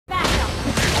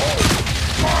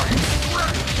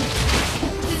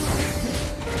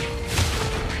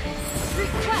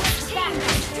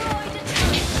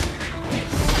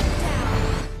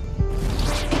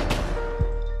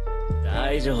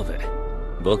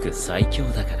僕最強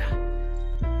だから。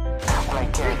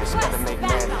Black canvas, gotta make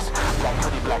manners. Black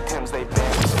hoodie, black Timbs, they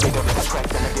vanish. They don't respect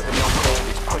them, they giving no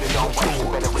bandage. Put it on white, you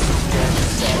better with two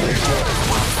canvas. Savage, yeah,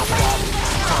 I'm so godly.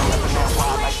 I'm living that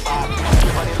wild like Bobby.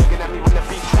 Everybody looking at me with the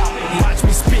beat chopping. Watch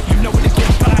me spit, you know what to get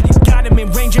bodies. Got him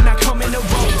in range and I come in a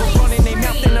rover. Running they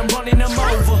mouth and I'm running them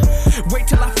over. Wait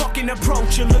till I fucking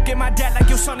approach you. Look at my dad like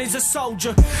your son is a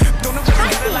soldier. Don't know what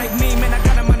you got it like me, man. I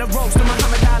got him on the ropes to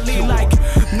Muhammad Ali. Like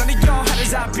none of y'all hot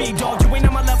as I be, dog. You ain't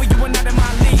on my level, you are not in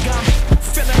my league. I'm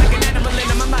feeling like an animal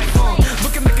in my life,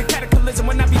 looking like a cataclysm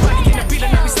when I be fighting in the beat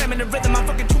and I be slamming the rhythm. I'm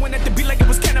fucking chewing at the beat like it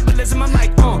was cannibalism. I'm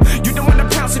like, you don't wanna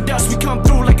pounce of dust. We come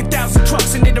through like 1,000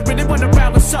 trucks and they don't really wanna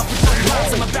round us up. With the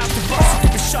rhymes I'm about to bust, so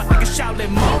keep it shut like a Shaolin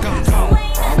monk. I'm gone.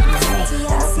 I've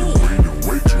been waiting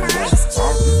way too long.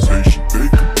 I've been patient, they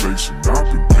complacent. I've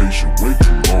been patient way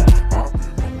too long.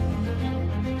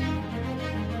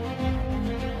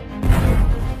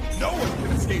 No one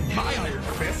can escape my iron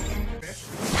fist.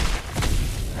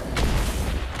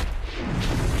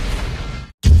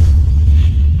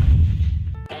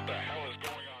 What the hell is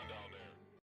going on down there?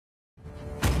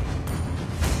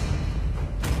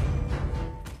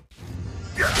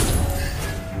 Yes!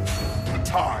 The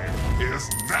time is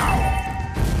now!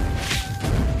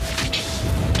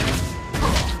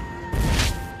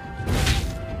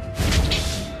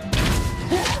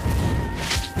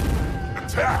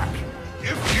 Attack!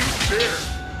 If you dare!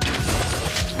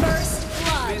 First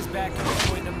blood. Biz back and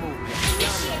join the movement.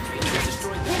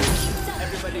 Destroy the movement.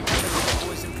 Everybody running with the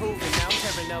boys improving. Now I'm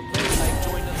tearing up plays like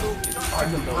join the movement.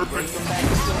 I'm the perfect. Come back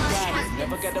and still got it.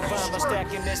 Never got a bomb, I'm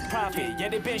stacking this profit. Yeah,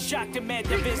 they been shocked and mad,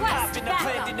 the biz popping. I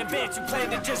planned in advance, you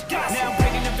planned and just got it. Now I'm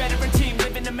bringing a veteran team,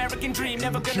 living American dream.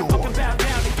 Never gonna fucking bow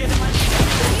down and get in my knees.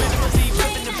 Better believe,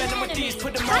 living the venom with these.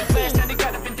 Put them on blast, now they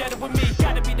got a vendetta with me.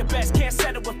 Gotta be the best, can't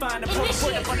settle with fine. I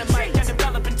put up on the mic, got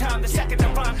developing time. The second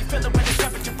I rhyme, you feel it when the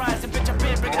temperature rises. Bitch, I've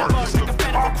been bringing the bars like a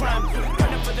federal crime.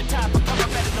 Running for the top, I'm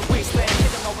coming better than wasteland.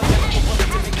 Hit them all with never bullets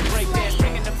to make the break dance.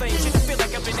 Bringing the flame, shit, I feel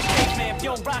like I've been a caveman. If you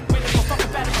don't rock with it, we'll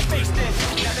fucking batter my face then.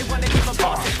 Now they wanna give a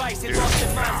boss advice, and lost their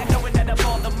minds. And knowing that I'm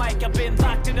on the mic, I've been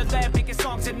locked in the lab, making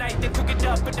songs at night. They cook it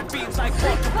up, but the beats like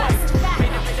Walter White. Made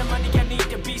a bit of money, I need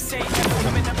to be safe.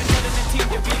 Coming up and telling the team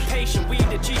to be patient. We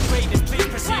the G graders, please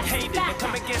proceed hating. And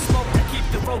come and get smoke to keep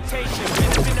the rotation. Been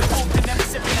up in the booth and never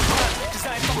sipping a blunt. Cause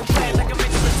I ain't fucking playing like I'm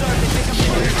in the reserve. They think I'm in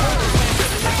the reserve. When I'm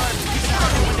living the burn, keeping it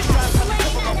running when they drive, trying to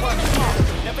cover my work.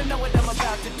 Never know what I'm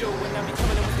about to do when I be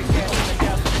coming in with the gas and I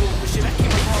got the move. But shit, I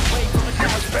keep it all way from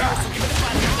 1,000 years. So give it a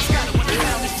body, I'm just kinda wanna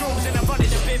down the strooms. And I'm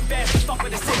running a bit fast, fuck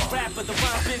with a sick rapper. The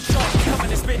rhyme been short,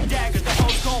 coming to spit daggers. The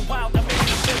hoes going wild, I'm making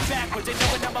them flip backwards. They know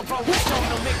when I'm a rolling stone,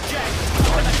 no Mick Jagger.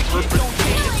 But like a kid, don't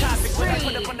change the topic. When I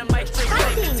put up on the mic, straight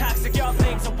flaming toxic. Y'all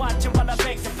things are watching while I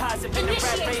make deposit. In the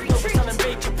rap raid, moving, selling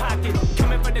bait your pocket.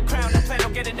 Coming for the crown, I plan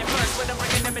on getting it first. When I'm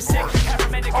bringing them in sick,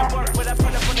 paramedic at work. When I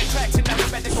put up on the tracks, and I'm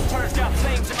medical purge. Got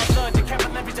flames in my blood, the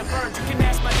capillaries are burned. You can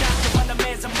ask my doctor, while the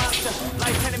man's a monster.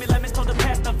 Like enemy lemons, told the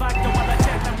past the vodka. While I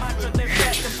check the mantra, live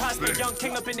fast and prosper. Young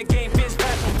king up in the game, biz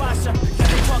rap from Basha. Now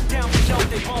they talk down, but no,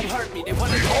 they won't hurt me. They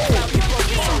wanna go out, you broke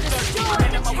it so thirsty.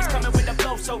 And I'm always coming with a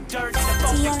flow so dirty. The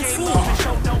focus game up and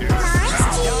show no mercy.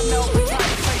 Y'all know we try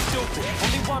to play stupid.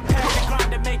 Only one path to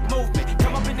grind and make movement.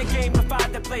 Come up in the game and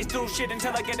find the place, do shit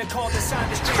until I get a call to sign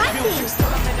the straight music.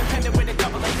 Still I'm independent with a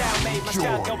couple of down made. My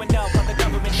style going up while the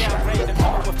government downgrade. I'm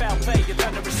coming with foul play, your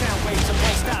thunderous sound waves. So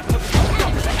won't stop till these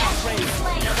motherfuckers are outraged.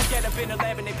 Now we get up in the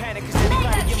lab and they panic. Cause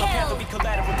anybody in my path will be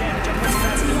collateral damage. I'm putting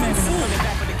out to the man and I'm putting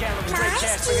back with a gallon of straight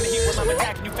cash. Bringing the heat while I'm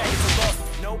attacking you faggots and lost.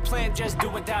 No plan, just do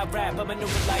or die rap. I'm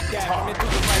maneuver like that. Running through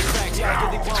the right tracks. Yeah, I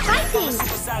really want me. I'ma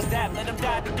suicide that. Let them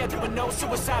die together with no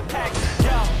suicide pact.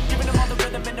 Yeah, giving them all the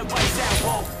rhythm and the right sound.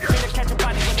 Whoa, gonna catch a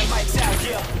body when the mic's out.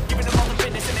 Yeah, giving them all the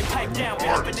business and they pipe down.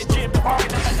 Been up in the gym, but fucking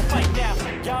I'm at the fight now.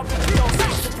 Y'all really don't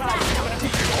see surprise. Coming to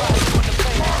beat you out. You wanna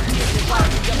play? Keep your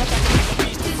body. Y'all like to make a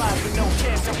beast survive with no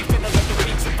chance. So we finna let the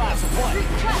beat survive. So what?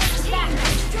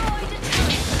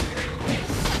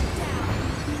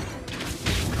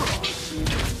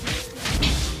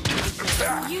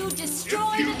 You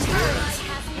destroyed the turret.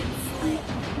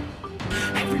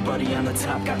 Everybody on the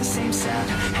top got the same sound.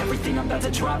 Everything I'm about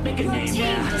to drop, make a name now.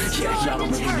 Yeah, y'all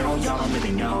don't really know, y'all don't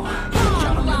really know.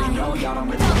 Y'all don't really know, y'all don't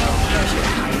really know.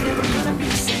 Yeah, I ain't never gonna be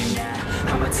the same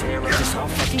now. I'ma tear up this whole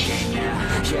fucking game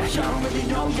now. Yeah, y'all don't really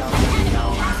know, y'all don't really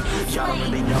know. Y'all don't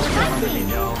really know, y'all don't really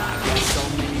know. Got so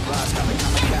many bars coming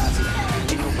kamikaze.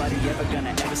 Ain't nobody ever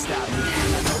gonna ever stop me.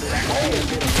 And I know that I can be a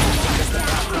little tough. That's the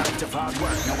byproduct of hard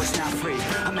work, no it's not free.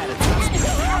 I'm at a top speed,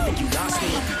 I think you lost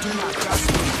me. Do not cross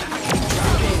me, I keep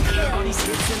dropping all these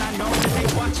hits and I know that they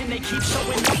watching. They keep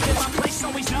showing up in my place,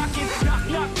 always knocking. Knock,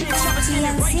 knock, bitch, I'm a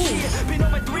sitting right here. Been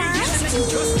over 3 years and then you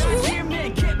just got here.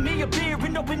 Man, get me a beer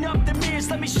and open up the mirrors.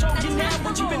 Let me show you now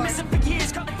what you've been missing for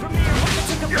years. Call it premiere.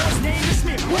 Take a boy's name and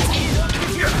smear. Let's get up in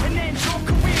here and end your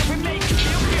career and make you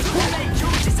feel here. We'll make you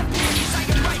disappear. Cause I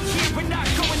am right here. We're not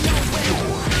going nowhere.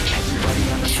 Everybody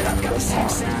on the trap got the same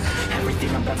sound.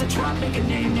 Everything I'm about to drop, make a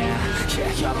name now.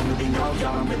 Yeah, y'all don't really know,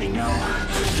 y'all don't really know.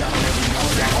 Y'all don't really know,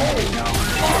 y'all don't really know.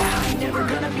 Yeah, I ain't never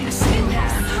gonna be the same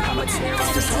now. I'ma tear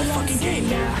up this whole fucking game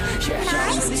now. Yeah, y'all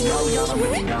don't really know, y'all don't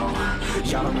really know.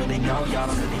 Y'all don't really know, y'all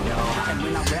don't really know. And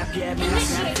when I rap, yeah, man, I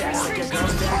snap fast. Like a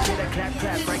girl's back, get a clap,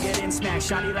 clap, break it in, smack.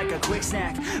 Shiny like a quick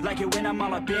snack, like it when I'm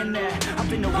all up in there. I've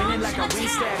been to winning like a win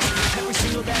stack. Every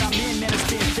single that I'm in, man, it's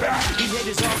been fat. These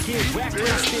haters all get whacked when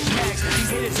I spit max. These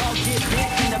haters all get bit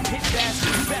in the pit fast.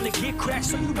 You better get cracked,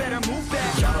 so you better move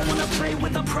back. Y'all don't wanna play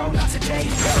with a pro, not today.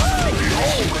 I'ma make you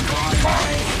whole, we're gone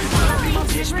away. I'll be my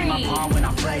bitch, be my palm when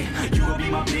I play. You gon' be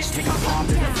my bitch, take my palm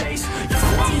to the face. You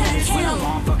know I'm this when I'm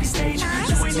on fucking stage.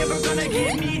 You ain't never gonna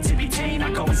get me to be tame.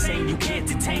 I go insane, you can't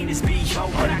detain this beat, yo.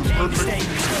 When I came to stay,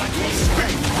 still I can't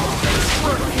stay.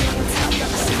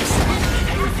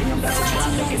 Everything I'm about to try,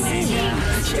 make a name now.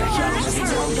 Yeah, y'all don't really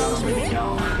know, y'all don't really know.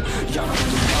 Y'all don't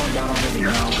really know, y'all don't really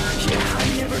know. Yeah, I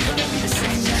ain't never gonna be the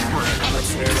same now. I'ma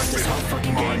tear up this whole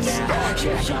fucking game now.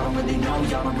 Yeah, y'all don't really know,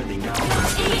 y'all don't really know.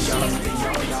 Y'all don't really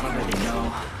know, y'all don't really know.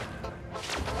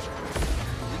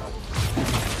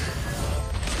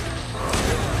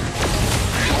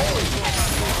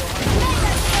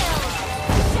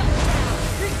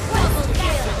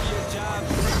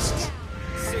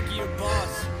 Sick of your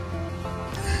boss.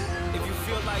 If you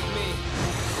feel like me,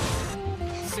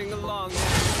 sing along now.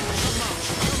 Come on,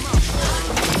 come on.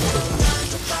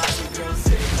 Girl,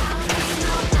 sing.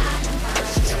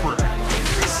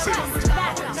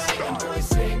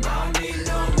 Sing, I need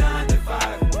no 9 to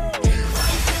 5. Ain't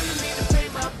nobody telling me to pay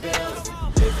my bills.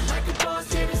 Living like a boss,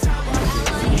 here is how I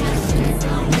feel. Sing,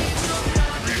 I need no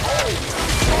 9 to 5.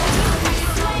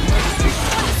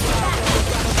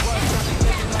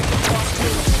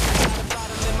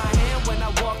 In my hand when I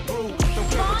walk through. Don't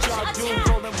care what y'all do.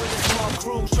 Rolling with a small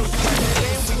crew. Show you how to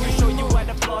win. We can show you how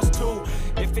to floss too.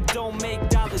 If it don't make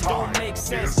dollars, don't make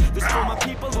sense. This for my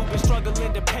people who've been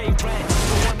struggling to pay rent.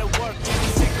 Don't wanna work,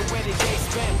 getting sick of where they get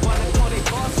spent. Wanna call they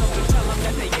boss up and tell them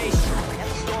that they ain't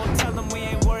shit. Don't tell them we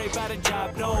ain't worried about a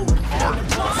job, no. I'm the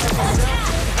boss of myself,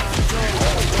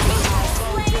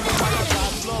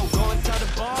 go and tell the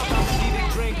bar I need a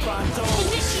drink, Bondo.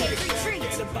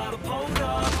 Get a bottle pulled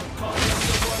up. Call them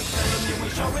to work, tell them you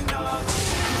ain't showing up.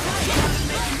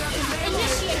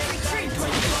 Initiate retreat.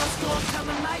 Tell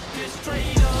them like this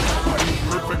straight up.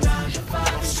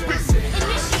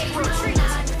 Initiate retreat.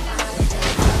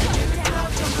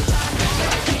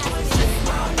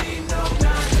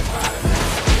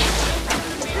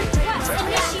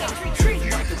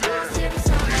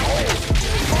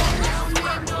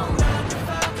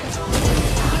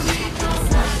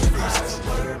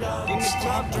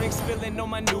 Drinks spilling on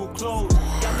my new clothes.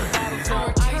 Got the bottles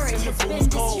on ice and the booze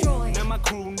cold. Now my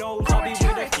crew knows I'll be with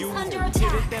a few. Hit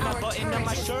it, then I button on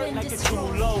my shirt like a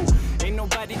true low. Ain't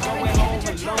nobody going home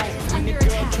alone. When the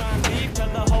girl try and leave, tell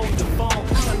her hold the phone.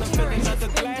 Tell her fill another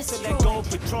glass of that gold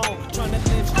Patron. Tryna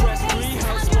live stress free,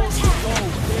 house slow